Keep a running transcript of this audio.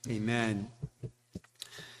Amen.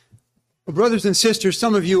 Well, brothers and sisters,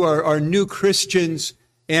 some of you are new Christians,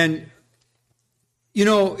 and you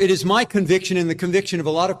know, it is my conviction and the conviction of a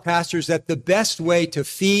lot of pastors that the best way to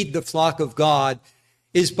feed the flock of God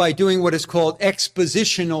is by doing what is called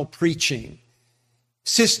expositional preaching.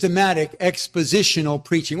 Systematic expositional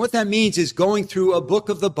preaching. What that means is going through a book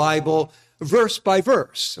of the Bible verse by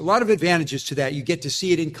verse. A lot of advantages to that. You get to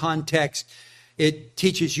see it in context. It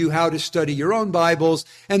teaches you how to study your own Bibles,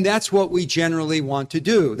 and that's what we generally want to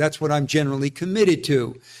do. That's what I'm generally committed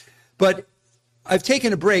to. But I've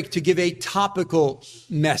taken a break to give a topical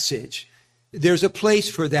message. There's a place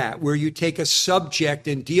for that, where you take a subject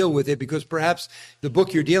and deal with it, because perhaps the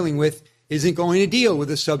book you're dealing with isn't going to deal with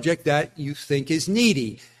a subject that you think is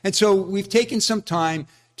needy. And so we've taken some time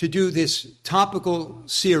to do this topical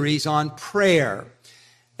series on prayer.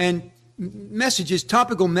 And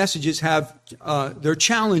topical messages have their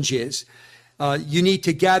challenges. You need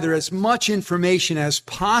to gather as much information as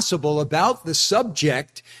possible about the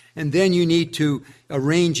subject, and then you need to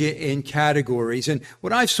arrange it in categories. And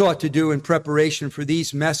what I've sought to do in preparation for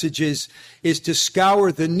these messages is to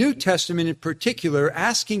scour the New Testament in particular,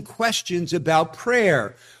 asking questions about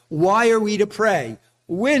prayer. Why are we to pray?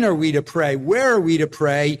 When are we to pray? Where are we to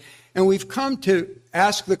pray? And we've come to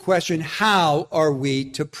ask the question, how are we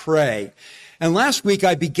to pray? And last week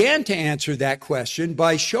I began to answer that question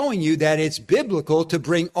by showing you that it's biblical to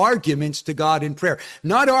bring arguments to God in prayer.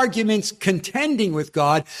 Not arguments contending with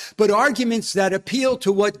God, but arguments that appeal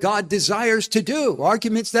to what God desires to do.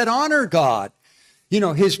 Arguments that honor God. You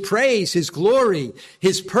know, his praise, his glory,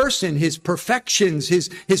 his person, his perfections,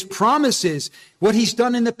 his promises, what he's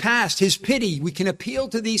done in the past, his pity. We can appeal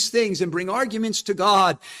to these things and bring arguments to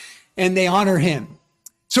God, and they honor him.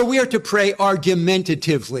 So we are to pray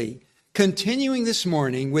argumentatively. Continuing this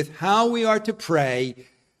morning with how we are to pray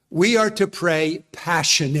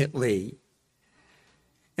passionately.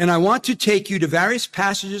 And I want to take you to various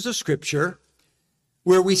passages of Scripture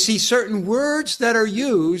where we see certain words that are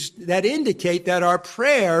used that indicate that our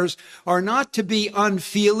prayers are not to be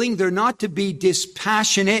unfeeling, they're not to be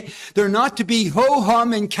dispassionate, they're not to be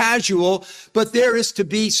ho-hum and casual, but there is to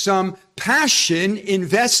be some passion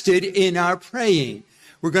invested in our praying.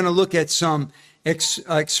 We're going to look at some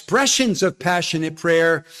expressions of passionate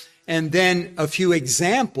prayer, and then a few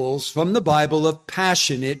examples from the Bible of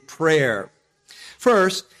passionate prayer.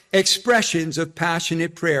 First, expressions of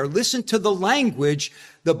passionate prayer. Listen to the language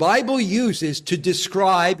the Bible uses to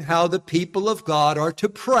describe how the people of God are to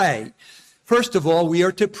pray. First of all, we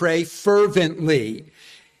are to pray fervently.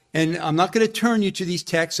 And I'm not going to turn you to these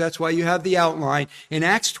texts. That's why you have the outline. In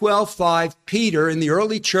Acts 12:5, Peter in the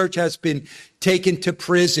early church has been taken to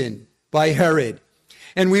prison by Herod.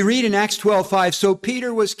 And we read in Acts 12:5, so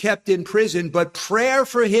Peter was kept in prison, but prayer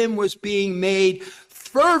for him was being made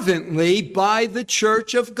fervently by the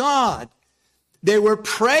church of God. They were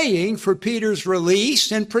praying for Peter's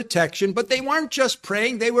release and protection, but they weren't just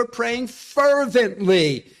praying, they were praying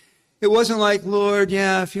fervently. It wasn't like, Lord,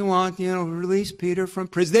 yeah, if you want, release Peter from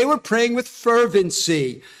prison. They were praying with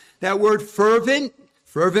fervency. That word fervent,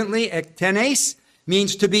 fervently, ektenes,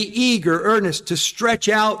 means to be eager, earnest, to stretch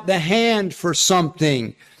out the hand for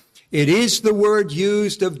something. It is the word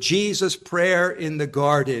used of Jesus' prayer in the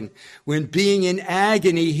garden. When being in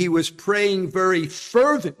agony, he was praying very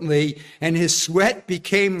fervently, and his sweat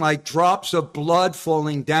became like drops of blood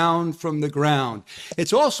falling down from the ground.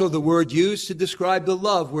 It's also the word used to describe the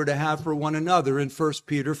love we're to have for one another in 1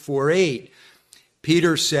 Peter 4:8.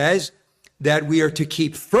 Peter says that we are to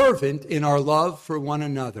keep fervent in our love for one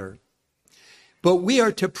another. But we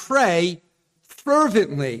are to pray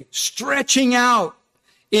fervently, stretching out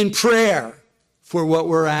in prayer for what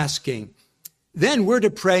we're asking. Then we're to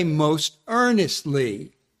pray most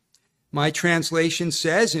earnestly. My translation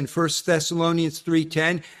says in 1 Thessalonians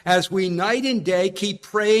 3:10, as we night and day keep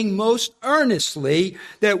praying most earnestly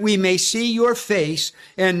that we may see your face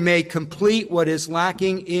and may complete what is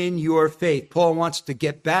lacking in your faith. Paul wants to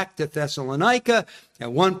get back to Thessalonica.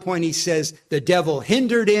 At one point he says the devil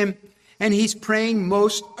hindered him, and he's praying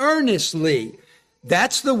most earnestly.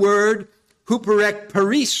 That's the word huperek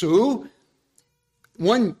perisu.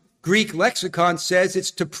 One Greek lexicon says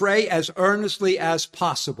it's to pray as earnestly as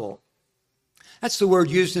possible. That's the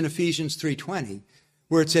word used in Ephesians 3:20,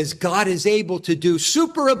 where it says God is able to do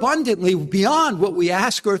super abundantly beyond what we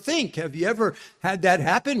ask or think. Have you ever had that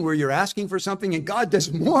happen where you're asking for something and God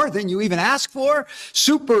does more than you even ask for?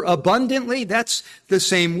 Super abundantly, that's the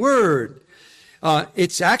same word.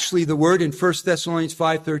 It's actually the word in 1 Thessalonians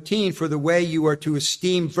 5:13 for the way you are to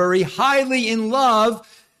esteem very highly in love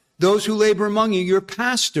those who labor among you, your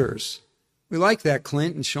pastors. We like that,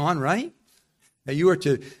 Clint and Sean, right? You are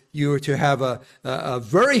to have a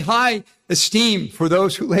very high esteem for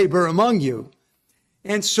those who labor among you.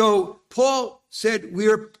 And so Paul said we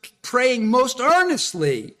are praying most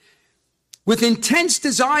earnestly with intense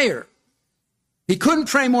desire. He couldn't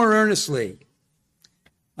pray more earnestly.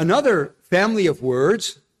 Another family of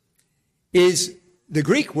words is the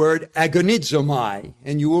Greek word agonizomai,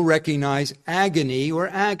 and you will recognize agony or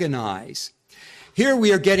agonize. Here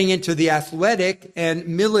we are getting into the athletic and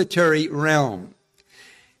military realm.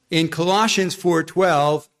 In Colossians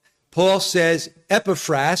 4:12, Paul says,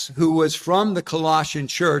 Epaphras, who was from the Colossian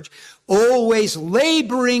church, always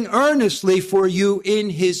laboring earnestly for you in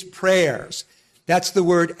his prayers. That's the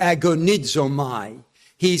word agonizomai.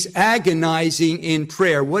 He's agonizing in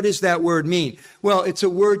prayer. What does that word mean? Well, it's a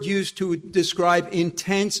word used to describe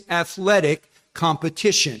intense athletic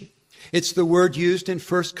competition. It's the word used in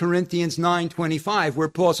 1 Corinthians 9:25, where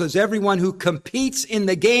Paul says, everyone who competes in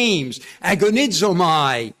the games,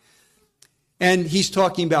 agonizomai. And he's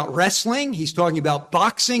talking about wrestling, he's talking about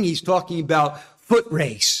boxing, he's talking about foot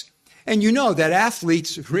race. And you know that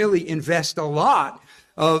athletes really invest a lot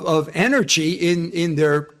of energy in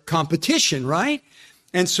their competition, right?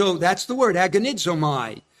 And so that's the word,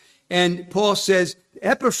 agonizomai. And Paul says,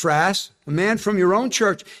 Epaphras, a man from your own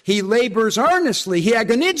church, he labors earnestly, he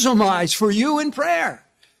agonizomais for you in prayer.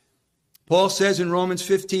 Paul says in Romans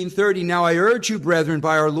 15:30, now I urge you, brethren,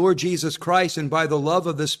 by our Lord Jesus Christ and by the love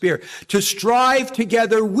of the Spirit, to strive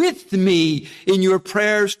together with me in your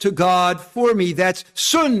prayers to God for me. That's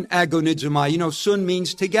sun agonizomai. You know, sun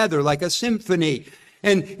means together, like a symphony.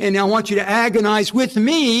 And I want you to agonize with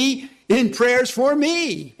me in prayers for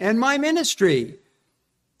me and my ministry.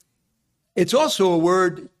 It's also a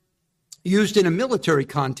word used in a military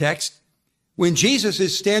context when Jesus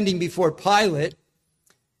is standing before Pilate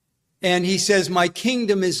and he says, my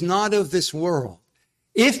kingdom is not of this world.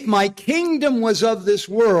 If my kingdom was of this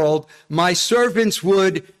world, my servants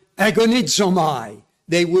would agonizomai.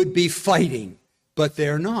 They would be fighting, but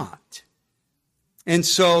they're not. And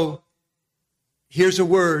so here's a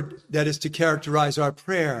word that is to characterize our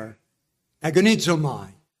prayer.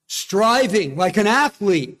 Agonizomai, striving like an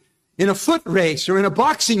athlete in a foot race or in a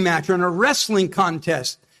boxing match or in a wrestling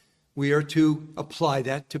contest. We are to apply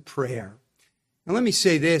that to prayer. Now let me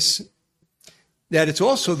say this, that it's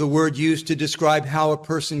also the word used to describe how a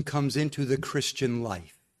person comes into the Christian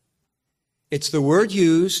life. It's the word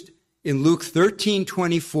used in Luke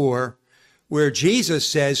 13:24, where Jesus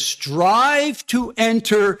says, strive to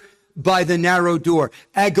enter by the narrow door.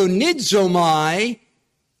 Agonizomai,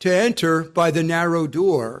 to enter by the narrow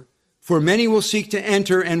door, for many will seek to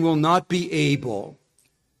enter and will not be able.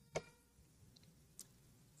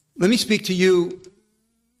 Let me speak to you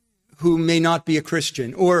who may not be a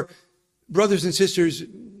Christian, or brothers and sisters,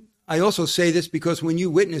 I also say this because when you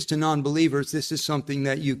witness to non-believers, this is something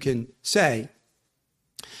that you can say.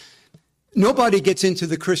 Nobody gets into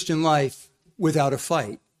the Christian life without a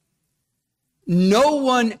fight. No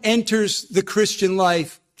one enters the Christian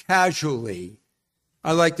life casually.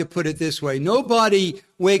 I like to put it this way. Nobody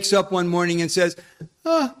wakes up one morning and says,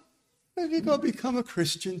 I think I'll become a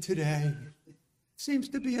Christian today. Seems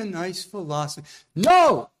to be a nice philosophy.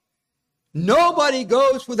 No! Nobody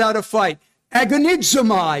goes without a fight.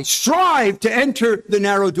 Agonizomai, strive to enter the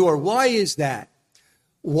narrow door. Why is that?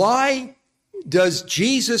 Why does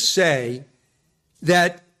Jesus say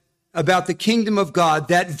that about the kingdom of God,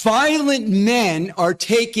 that violent men are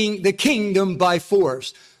taking the kingdom by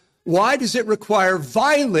force? Why does it require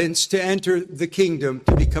violence to enter the kingdom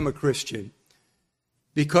to become a Christian?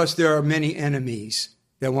 Because there are many enemies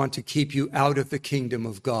that want to keep you out of the kingdom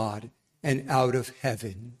of God and out of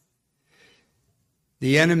heaven.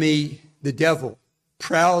 The enemy, the devil,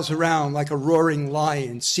 prowls around like a roaring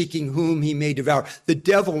lion, seeking whom he may devour. The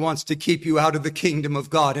devil wants to keep you out of the kingdom of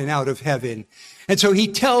God and out of heaven. And so he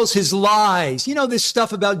tells his lies. You know, this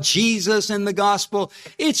stuff about Jesus and the gospel,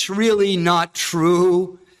 it's really not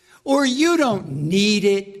true. Or you don't need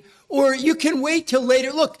it, or you can wait till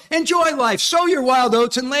later. Look, enjoy life, sow your wild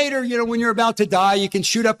oats, and later, when you're about to die, you can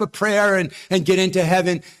shoot up a prayer and get into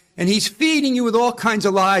heaven. And he's feeding you with all kinds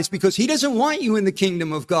of lies because he doesn't want you in the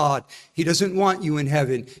kingdom of God. He doesn't want you in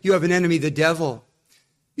heaven. You have an enemy, the devil.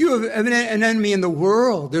 You have an enemy in the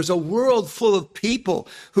world. There's a world full of people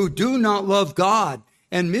who do not love God.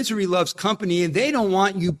 And misery loves company, and they don't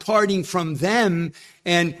want you parting from them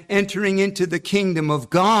and entering into the kingdom of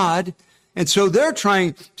God. And so they're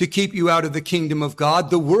trying to keep you out of the kingdom of God.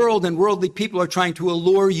 The world and worldly people are trying to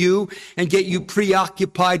allure you and get you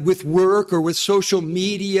preoccupied with work or with social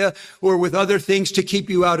media or with other things to keep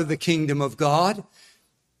you out of the kingdom of God.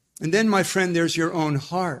 And then, my friend, there's your own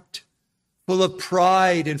heart, full of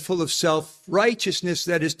pride and full of self-righteousness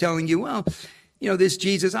that is telling you, well, this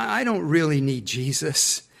Jesus, I don't really need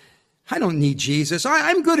Jesus. I don't need Jesus.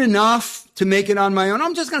 I'm good enough to make it on my own.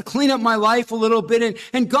 I'm just going to clean up my life a little bit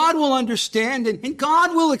and God will understand and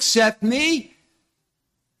God will accept me.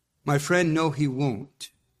 My friend, no, he won't.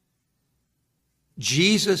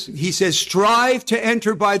 Jesus, he says, strive to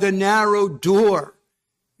enter by the narrow door.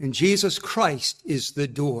 And Jesus Christ is the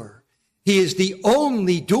door. He is the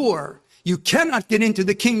only door. You cannot get into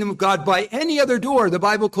the kingdom of God by any other door. The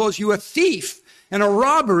Bible calls you a thief and a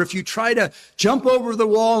robber if you try to jump over the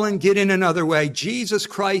wall and get in another way. Jesus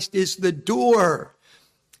Christ is the door.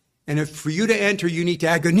 And if for you to enter, you need to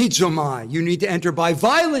agonizomai. You need to enter by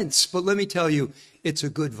violence. But let me tell you, it's a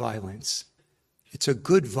good violence. It's a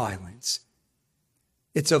good violence.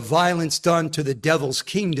 It's a violence done to the devil's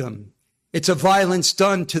kingdom. It's a violence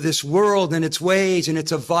done to this world and its ways, and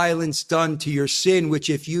it's a violence done to your sin, which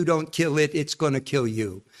if you don't kill it, it's going to kill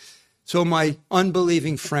you. So my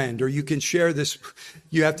unbelieving friend, or you can share this,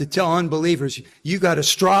 you have to tell unbelievers, you got to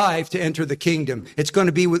strive to enter the kingdom. It's going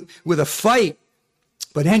to be with a fight,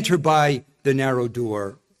 but enter by the narrow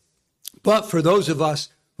door. But for those of us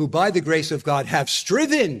who by the grace of God have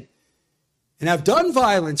striven and have done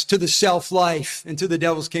violence to the self-life and to the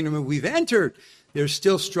devil's kingdom, and we've entered, there's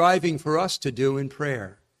still striving for us to do in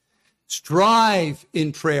prayer. Strive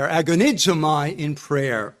in prayer, agonizomai in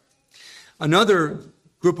prayer. Another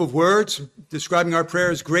group of words describing our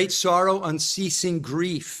prayer is great sorrow, unceasing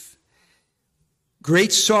grief.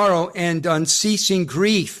 Great sorrow and unceasing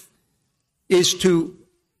grief is to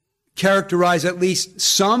characterize at least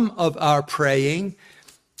some of our praying.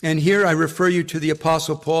 And here I refer you to the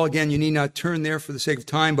Apostle Paul. Again, you need not turn there for the sake of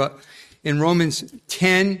time, but in Romans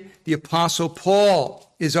 10, the Apostle Paul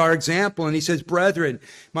is our example. And he says, brethren,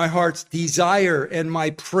 my heart's desire and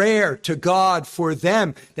my prayer to God for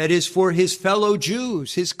them, that is for his fellow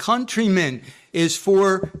Jews, his countrymen, is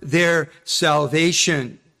for their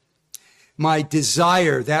salvation. My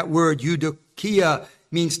desire, that word eudokia,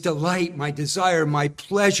 means delight, my desire, my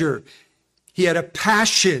pleasure. He had a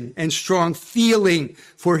passion and strong feeling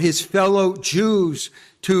for his fellow Jews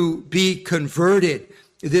to be converted.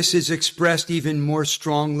 This is expressed even more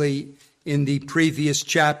strongly in the previous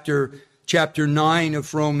chapter 9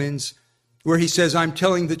 of Romans, where he says, I'm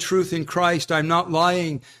telling the truth in Christ. I'm not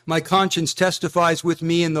lying. My conscience testifies with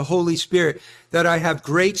me in the Holy Spirit that I have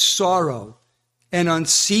great sorrow and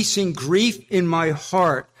unceasing grief in my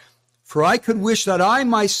heart. For I could wish that I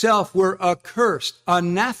myself were accursed,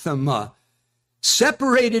 anathema,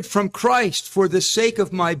 separated from Christ for the sake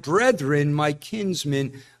of my brethren, my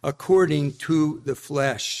kinsmen, according to the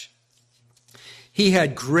flesh. He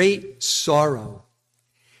had great sorrow.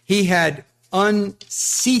 He had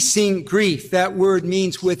unceasing grief. That word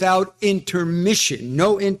means without intermission,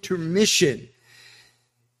 no intermission.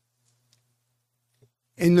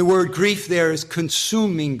 And the word grief there is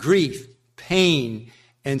consuming grief, pain,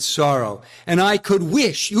 and sorrow. And I could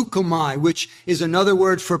wish, eukomai, which is another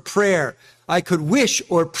word for prayer, I could wish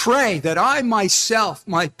or pray that I myself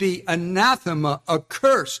might be anathema,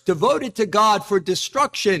 accursed, devoted to God for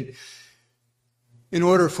destruction, in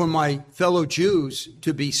order for my fellow Jews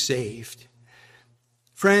to be saved.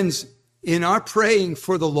 Friends, in our praying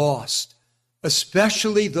for the lost,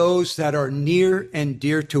 especially those that are near and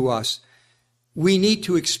dear to us, we need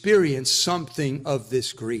to experience something of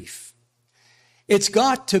this grief. It's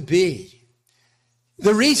got to be.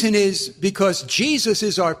 The reason is because Jesus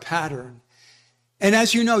is our pattern. And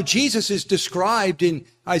as you know, Jesus is described in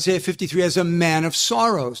Isaiah 53 as a man of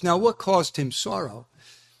sorrows. Now, what caused him sorrow?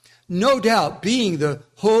 No doubt, being the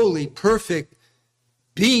holy, perfect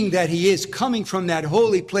being that he is, coming from that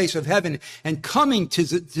holy place of heaven and coming to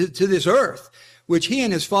this earth, which he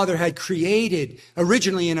and his Father had created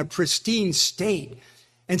originally in a pristine state,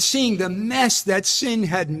 and seeing the mess that sin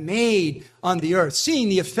had made on the earth, seeing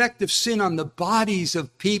the effect of sin on the bodies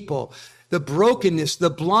of people, the brokenness, the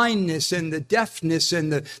blindness, and the deafness,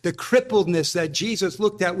 and the crippledness that Jesus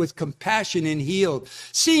looked at with compassion and healed,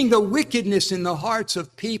 seeing the wickedness in the hearts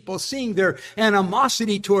of people, seeing their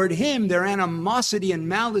animosity toward him, their animosity and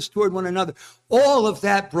malice toward one another. All of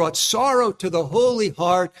that brought sorrow to the holy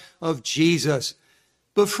heart of Jesus.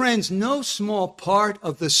 But friends, no small part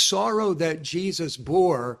of the sorrow that Jesus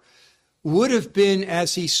bore would have been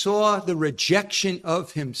as he saw the rejection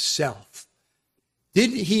of himself.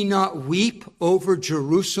 Did he not weep over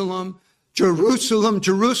Jerusalem? Jerusalem,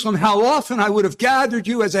 Jerusalem, how often I would have gathered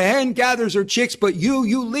you as a hen gathers her chicks, but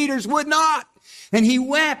you leaders would not. And he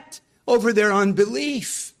wept over their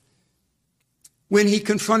unbelief. When he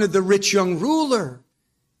confronted the rich young ruler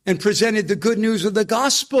and presented the good news of the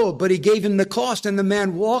gospel, but he gave him the cost, and the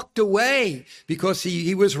man walked away because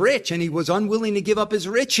he was rich and he was unwilling to give up his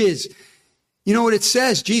riches. You know what it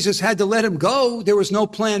says? Jesus had to let him go. There was no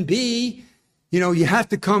plan B. You have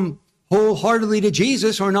to come wholeheartedly to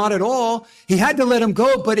Jesus or not at all. He had to let him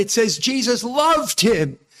go, but it says Jesus loved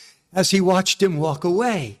him as he watched him walk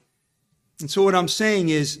away. And so what I'm saying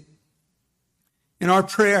is, in our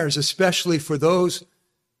prayers, especially for those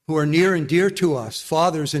who are near and dear to us,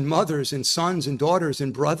 fathers and mothers and sons and daughters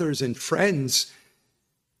and brothers and friends,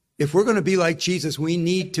 if we're going to be like Jesus, we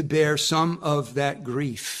need to bear some of that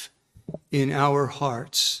grief in our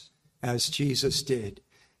hearts as Jesus did.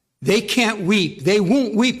 They can't weep. They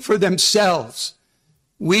won't weep for themselves.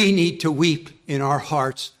 We need to weep in our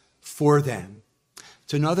hearts for them.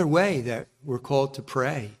 It's another way that we're called to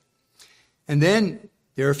pray. And then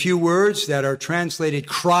there are a few words that are translated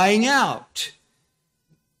crying out.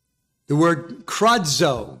 The word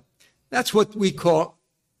kradzo, that's what we call,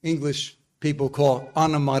 English people call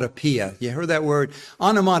onomatopoeia. You heard that word?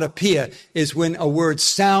 Onomatopoeia is when a word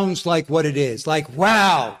sounds like what it is, like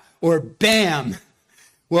wow or bam.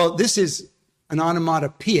 Well, this is an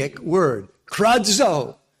onomatopoeic word,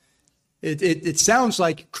 kradzo. It sounds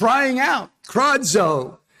like crying out,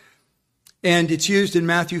 kradzo. And it's used in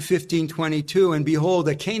Matthew 15:22. And behold,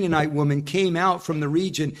 a Canaanite woman came out from the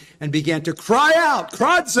region and began to cry out,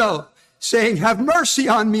 kradzo, saying, have mercy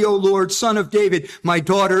on me, O Lord, Son of David. My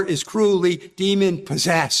daughter is cruelly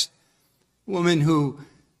demon-possessed. A woman who,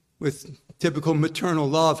 with typical maternal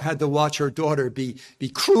love, had to watch her daughter be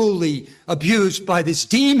cruelly abused by this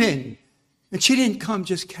demon. And she didn't come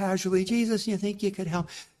just casually, Jesus, you think you could help?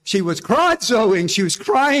 She was kradzoing. She was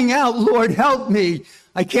crying out, Lord, help me.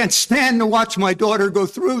 I can't stand to watch my daughter go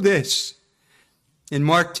through this. In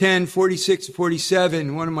Mark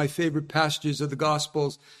 10:46-47, one of my favorite passages of the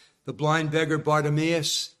Gospels, the blind beggar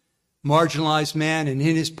Bartimaeus, marginalized man, and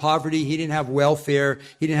in his poverty, he didn't have welfare.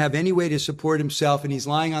 He didn't have any way to support himself, and he's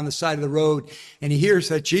lying on the side of the road, and he hears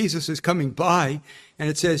that Jesus is coming by, and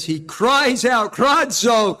it says he cries out,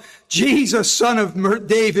 kradzo, Jesus, Son of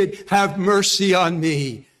David, have mercy on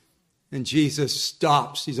me. And Jesus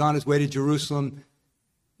stops. He's on his way to Jerusalem.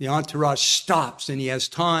 The entourage stops, and he has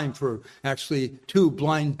time for actually two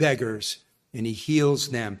blind beggars, and he heals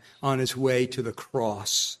them on his way to the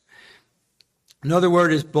cross. Another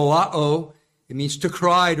word is boao. It means to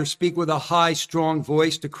cry, to speak with a high, strong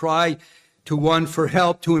voice, to cry to one for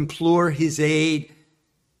help, to implore his aid,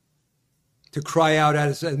 to cry out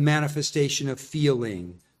as a manifestation of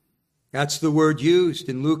feeling. That's the word used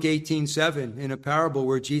in Luke 18:7 in a parable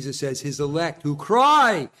where Jesus says his elect who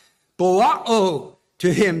cry, boao,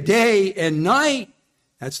 to him day and night.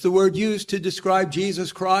 That's the word used to describe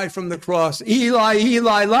Jesus' cry from the cross. Eli,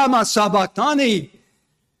 Eli, lama sabachthani.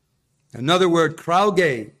 Another word,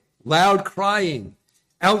 krauge, loud crying,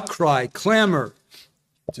 outcry, clamor.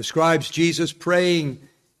 It describes Jesus praying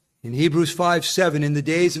in Hebrews 5:7. In the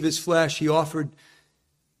days of his flesh, he offered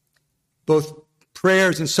both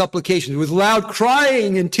prayers and supplications with loud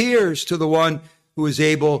crying and tears to the one who was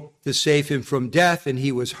able to save him from death, and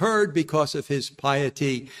he was heard because of his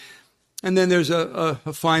piety. And then there's a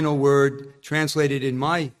final word, translated in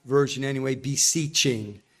my version anyway,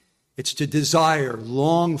 beseeching. It's to desire,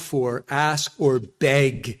 long for, ask, or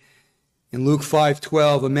beg. In Luke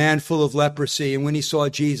 5:12, a man full of leprosy, and when he saw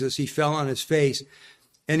Jesus, he fell on his face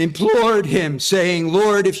and implored him, saying,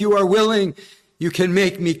 Lord, if you are willing, you can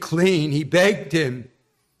make me clean. He begged him.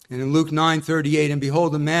 And in Luke 9:38, and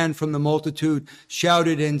behold, a man from the multitude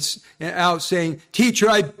shouted out, saying, Teacher,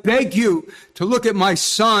 I beg you to look at my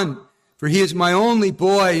son, for he is my only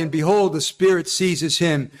boy. And behold, the spirit seizes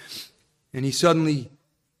him, and he suddenly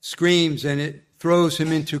screams, and it throws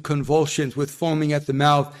him into convulsions with foaming at the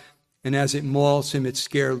mouth. And as it mauls him, it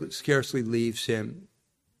scarcely leaves him.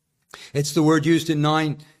 It's the word used in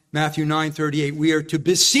Matthew 9:38. We are to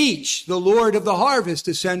beseech the Lord of the harvest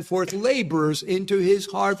to send forth laborers into his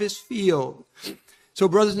harvest field. So,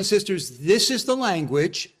 brothers and sisters, this is the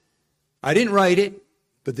language. I didn't write it,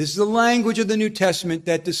 but this is the language of the New Testament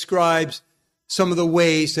that describes some of the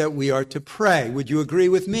ways that we are to pray. Would you agree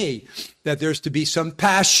with me that there's to be some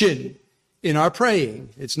passion in our praying?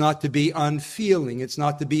 It's not to be unfeeling. It's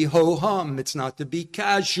not to be ho-hum. It's not to be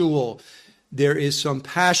casual. There is some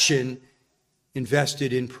passion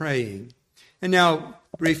invested in praying. And now,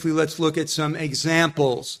 briefly, let's look at some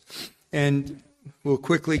examples. And we'll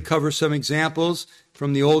quickly cover some examples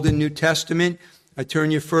from the Old and New Testament. I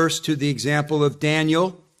turn you first to the example of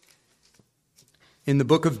Daniel. In the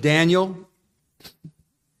book of Daniel,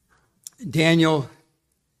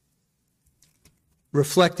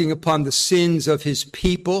 reflecting upon the sins of his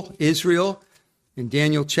people, Israel, In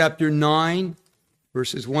Daniel chapter 9,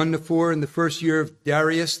 verses 1 to 4, in the first year of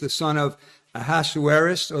Darius, the son of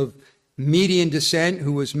Ahasuerus of Median descent,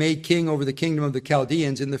 who was made king over the kingdom of the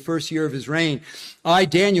Chaldeans, in the first year of his reign, I,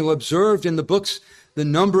 Daniel, observed in the books the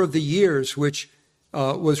number of the years which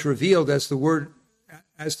was revealed as the word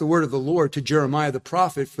of the Lord to Jeremiah the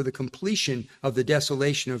prophet for the completion of the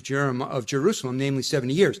desolation of Jerusalem, namely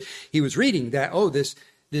 70 years. He was reading that,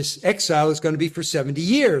 this exile is going to be for 70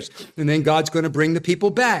 years, and then God's going to bring the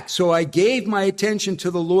people back. So I gave my attention to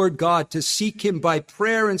the Lord God to seek him by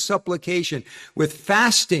prayer and supplication with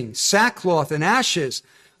fasting, sackcloth, and ashes.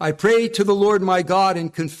 I prayed to the Lord my God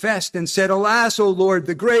and confessed and said, Alas, O Lord,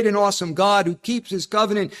 the great and awesome God who keeps his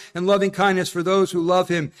covenant and loving kindness for those who love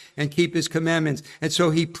him and keep his commandments. And so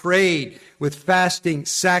he prayed with fasting,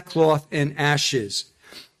 sackcloth, and ashes.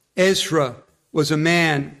 Ezra was a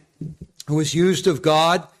man who was used of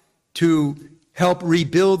God to help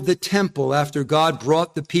rebuild the temple after God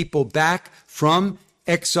brought the people back from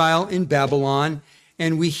exile in Babylon.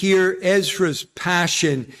 And we hear Ezra's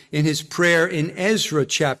passion in his prayer in Ezra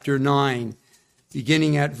chapter 9,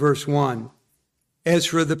 beginning at verse 1.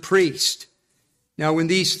 Ezra the priest. Now, when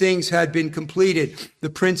these things had been completed,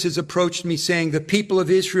 the princes approached me, saying, The people of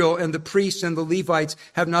Israel and the priests and the Levites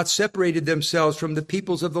have not separated themselves from the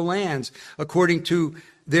peoples of the lands, according to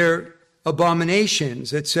their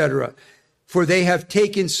abominations, etc. For they have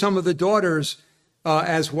taken some of the daughters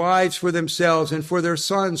as wives for themselves and for their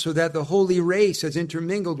sons, so that the holy race has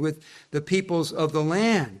intermingled with the peoples of the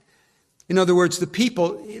land. In other words, the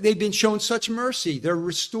people, they've been shown such mercy. They're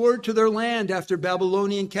restored to their land after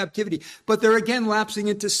Babylonian captivity, but they're again lapsing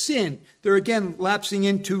into sin. They're again lapsing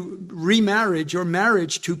into remarriage or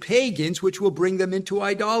marriage to pagans, which will bring them into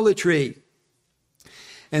idolatry.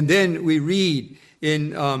 And then we read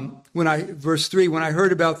in verse 3, when I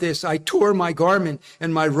heard about this, I tore my garment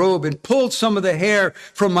and my robe and pulled some of the hair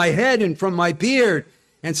from my head and from my beard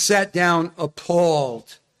and sat down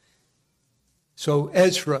appalled. So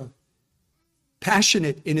Ezra,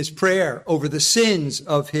 passionate in his prayer over the sins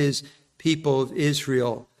of his people of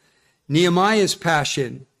Israel. Nehemiah's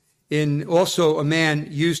passion, in also a man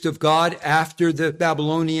used of God after the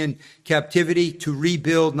Babylonian captivity to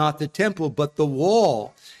rebuild not the temple but the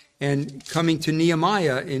wall. And coming to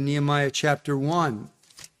Nehemiah, in Nehemiah chapter 1,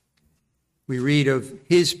 we read of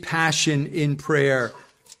his passion in prayer,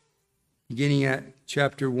 beginning at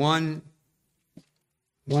chapter 1,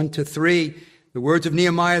 1 to 3. The words of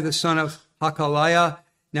Nehemiah, the son of Hakaliah.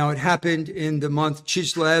 Now it happened in the month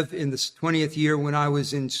Chislev, in the 20th year, when I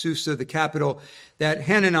was in Susa, the capital, that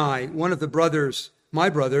Hanani, one of the brothers,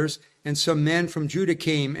 my brothers, and some men from Judah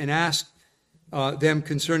came and asked them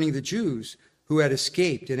concerning the Jews who had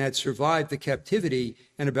escaped and had survived the captivity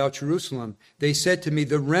and about Jerusalem. They said to me,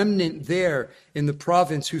 the remnant there in the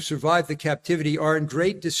province who survived the captivity are in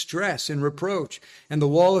great distress and reproach, and the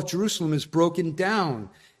wall of Jerusalem is broken down,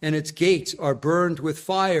 and its gates are burned with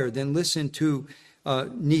fire. Then listen to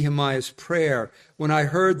Nehemiah's prayer. When I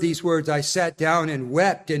heard these words, I sat down and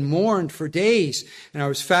wept and mourned for days, and I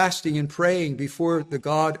was fasting and praying before the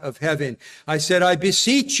God of heaven. I said, I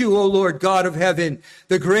beseech you, O Lord God of heaven,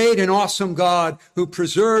 the great and awesome God who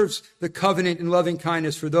preserves the covenant and loving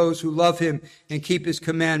kindness for those who love him and keep his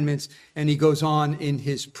commandments. And he goes on in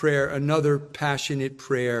his prayer, another passionate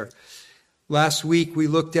prayer. Last week we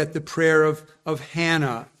looked at the prayer of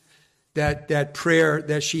Hannah, that prayer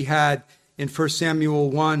that she had in 1 Samuel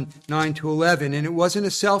 1, 9 to 11. And it wasn't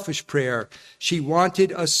a selfish prayer. She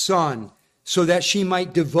wanted a son so that she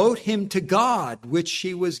might devote him to God, which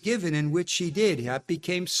she was given and which she did. That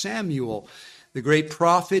became Samuel, the great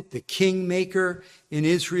prophet, the kingmaker in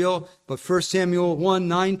Israel. But 1 Samuel 1,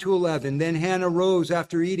 9 to 11. Then Hannah rose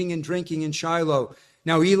after eating and drinking in Shiloh.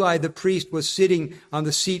 Now Eli the priest was sitting on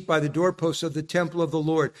the seat by the doorpost of the temple of the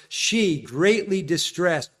Lord. She, greatly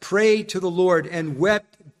distressed, prayed to the Lord and wept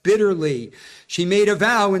bitterly. She made a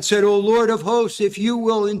vow and said, O Lord of hosts, if you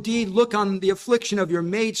will indeed look on the affliction of your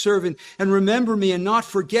maidservant and remember me and not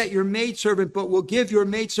forget your maidservant, but will give your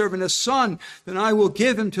maidservant a son, then I will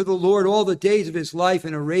give him to the Lord all the days of his life,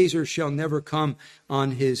 and a razor shall never come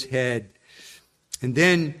on his head. And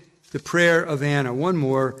then the prayer of Anna, one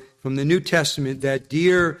more from the New Testament, that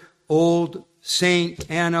dear old Saint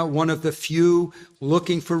Anna, one of the few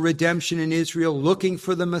looking for redemption in Israel, looking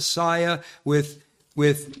for the Messiah with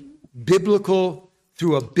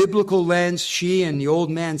through a biblical lens. She and the old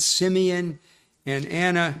man Simeon. And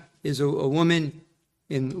Anna is a woman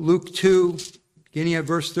in Luke 2, beginning at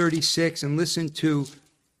verse 36, and listen to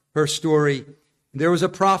her story. There was a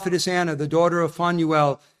prophetess Anna, the daughter of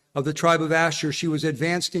Phanuel of the tribe of Asher. She was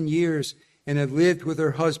advanced in years and had lived with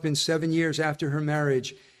her husband 7 years after her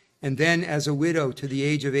marriage. And then as a widow to the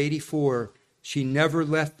age of 84, she never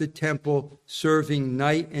left the temple, serving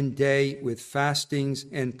night and day with fastings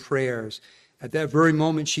and prayers. At that very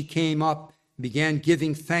moment, she came up, began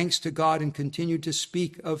giving thanks to God, and continued to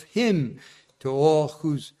speak of him to all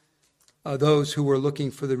those who were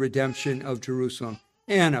looking for the redemption of Jerusalem.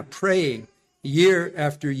 Anna praying year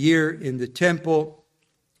after year in the temple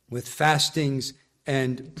with fastings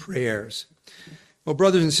and prayers. Well,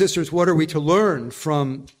 brothers and sisters, what are we to learn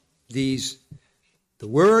from the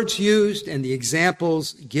words used and the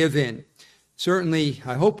examples given? Certainly,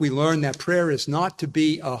 I hope we learn that prayer is not to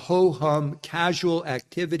be a ho-hum, casual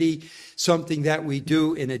activity, something that we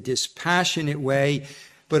do in a dispassionate way.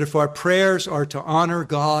 But if our prayers are to honor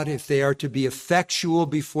God, if they are to be effectual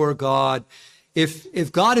before God,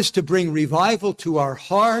 if God is to bring revival to our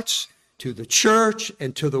hearts, to the church,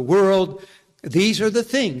 and to the world, these are the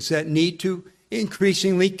things that need to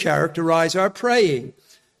increasingly characterize our praying.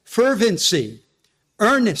 Fervency,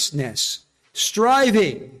 earnestness,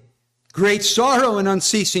 striving, great sorrow and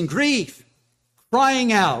unceasing grief,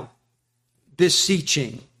 crying out,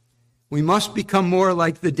 beseeching. We must become more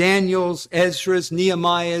like the Daniels, Ezras,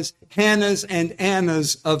 Nehemiahs, Hannahs, and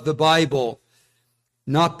Annas of the Bible,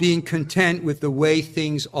 not being content with the way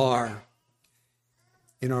things are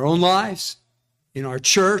in our own lives, in our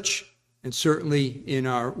church, and certainly in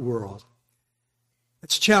our world.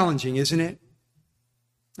 It's challenging, isn't it?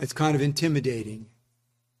 It's kind of intimidating.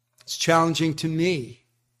 It's challenging to me.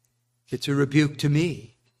 It's a rebuke to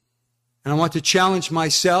me. And I want to challenge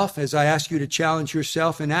myself as I ask you to challenge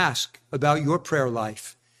yourself and ask about your prayer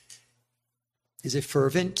life. Is it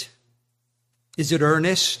fervent? Is it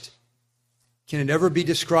earnest? Can it ever be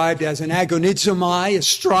described as an agonizomai, a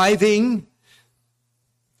striving?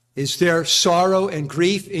 Is there sorrow and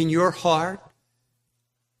grief in your heart,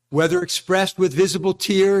 whether expressed with visible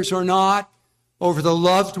tears or not, over the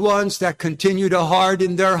loved ones that continue to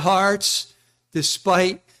harden their hearts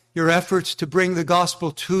despite your efforts to bring the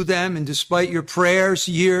gospel to them and despite your prayers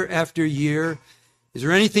year after year? Is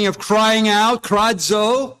there anything of crying out,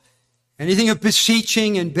 kradzo, anything of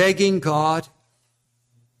beseeching and begging God?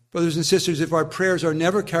 Brothers and sisters, if our prayers are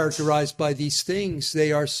never characterized by these things,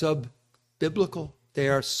 they are sub-biblical. They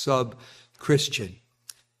are sub-Christian.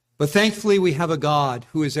 But thankfully, we have a God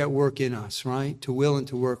who is at work in us, right? To will and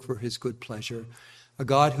to work for his good pleasure. A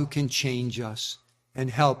God who can change us and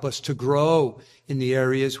help us to grow in the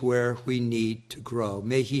areas where we need to grow.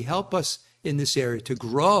 May he help us in this area to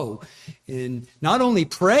grow in not only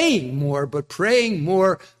praying more, but praying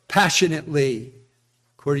more passionately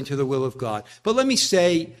according to the will of God. But let me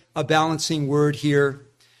say a balancing word here.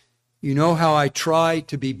 You know how I try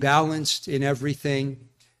to be balanced in everything.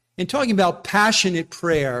 In talking about passionate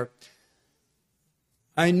prayer,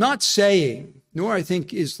 I'm not saying, nor I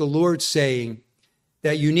think is the Lord saying,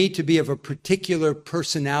 that you need to be of a particular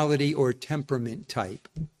personality or temperament type.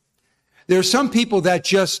 There are some people that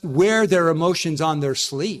just wear their emotions on their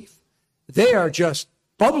sleeve. They are just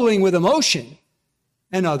bubbling with emotion,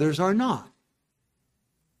 and others are not.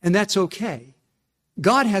 And that's okay.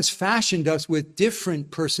 God has fashioned us with different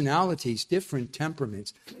personalities, different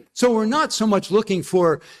temperaments. So we're not so much looking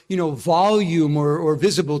for, volume or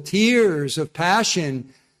visible tears of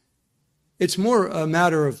passion. It's more a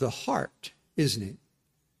matter of the heart, isn't it?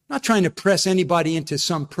 Not trying to press anybody into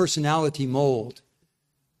some personality mold.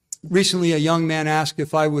 Recently, a young man asked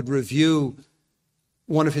if I would review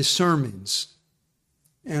one of his sermons.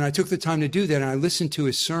 And I took the time to do that, and I listened to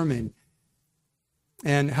his sermon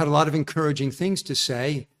and had a lot of encouraging things to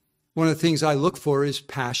say. One of the things I look for is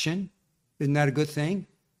passion. Isn't that a good thing?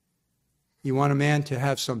 You want a man to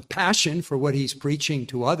have some passion for what he's preaching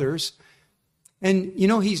to others. And,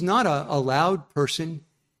 he's not a loud person.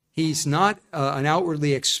 He's not an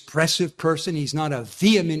outwardly expressive person. He's not a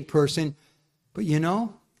vehement person. But,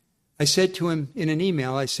 I said to him in an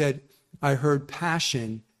email, I said, I heard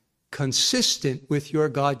passion consistent with your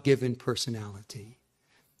God-given personality.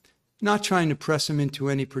 Not trying to press him into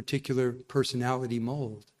any particular personality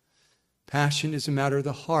mold. Passion is a matter of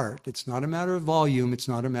the heart. It's not a matter of volume. It's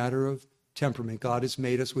not a matter of temperament. God has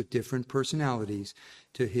made us with different personalities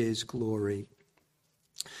to his glory.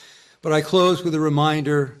 But I close with a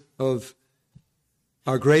reminder of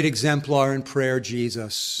our great exemplar in prayer,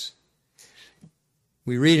 Jesus.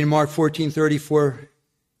 We read in Mark 14:34,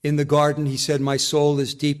 in the garden, he said, my soul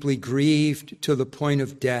is deeply grieved to the point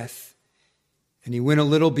of death. And he went a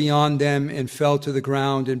little beyond them and fell to the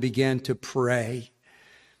ground and began to pray.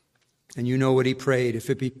 And you know what he prayed. If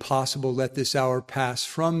it be possible, let this hour pass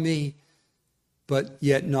from me, but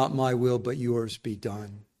yet not my will, but yours be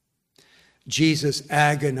done. Jesus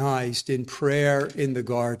agonized in prayer in the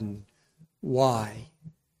garden. Why?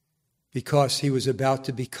 because he was about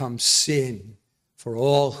to become sin for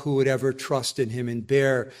all who would ever trust in him and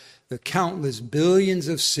bear the countless billions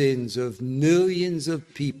of sins of millions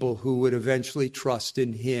of people who would eventually trust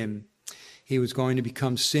in him. He was going to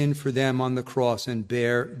become sin for them on the cross and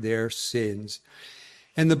bear their sins.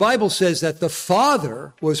 And the Bible says that the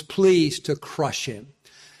Father was pleased to crush him.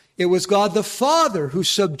 It was God the Father who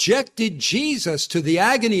subjected Jesus to the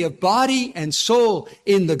agony of body and soul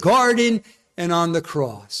in the garden and on the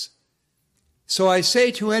cross. So I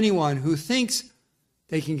say to anyone who thinks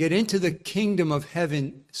they can get into the kingdom of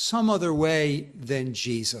heaven some other way than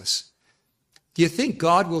Jesus, do you think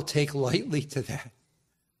God will take lightly to that?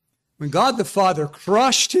 When God the Father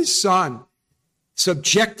crushed his Son,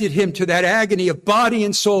 subjected him to that agony of body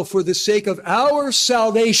and soul for the sake of our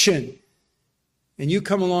salvation, and you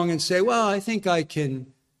come along and say, well, I think I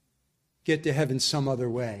can get to heaven some other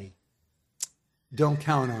way. Don't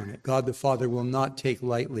count on it. God the Father will not take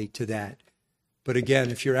lightly to that. But again,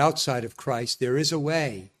 if you're outside of Christ, there is a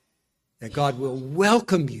way that God will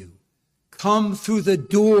welcome you. Come through the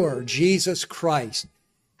door, Jesus Christ.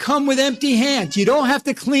 Come with empty hands. You don't have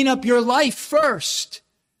to clean up your life first.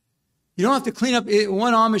 You don't have to clean up.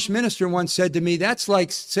 One Amish minister once said to me, that's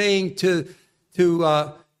like saying to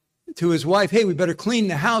his wife, hey, we better clean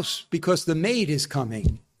the house because the maid is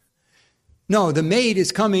coming. No, the maid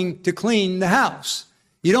is coming to clean the house.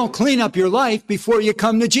 You don't clean up your life before you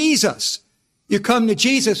come to Jesus. You come to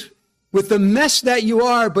Jesus with the mess that you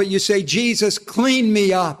are, but you say, Jesus, clean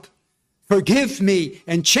me up, forgive me,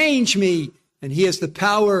 and change me. And he has the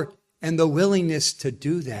power and the willingness to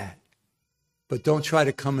do that. But don't try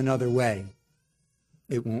to come another way.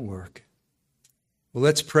 It won't work. Well,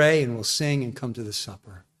 let's pray and we'll sing and come to the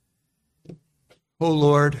supper. Oh,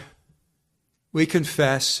 Lord, we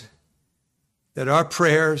confess that our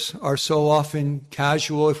prayers are so often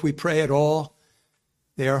casual, if we pray at all.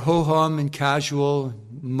 They are ho-hum and casual,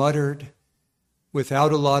 muttered,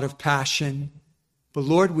 without a lot of passion. But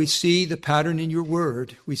Lord, we see the pattern in your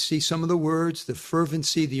word. We see some of the words, the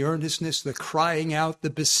fervency, the earnestness, the crying out, the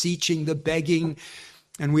beseeching, the begging.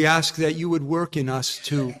 And we ask that you would work in us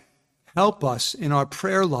to help us in our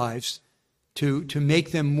prayer lives to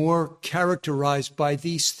make them more characterized by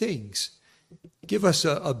these things. Give us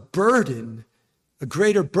a burden, a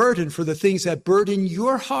greater burden for the things that burden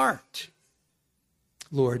your heart.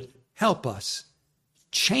 Lord, help us,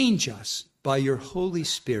 change us by your Holy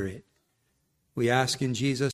Spirit. We ask in Jesus'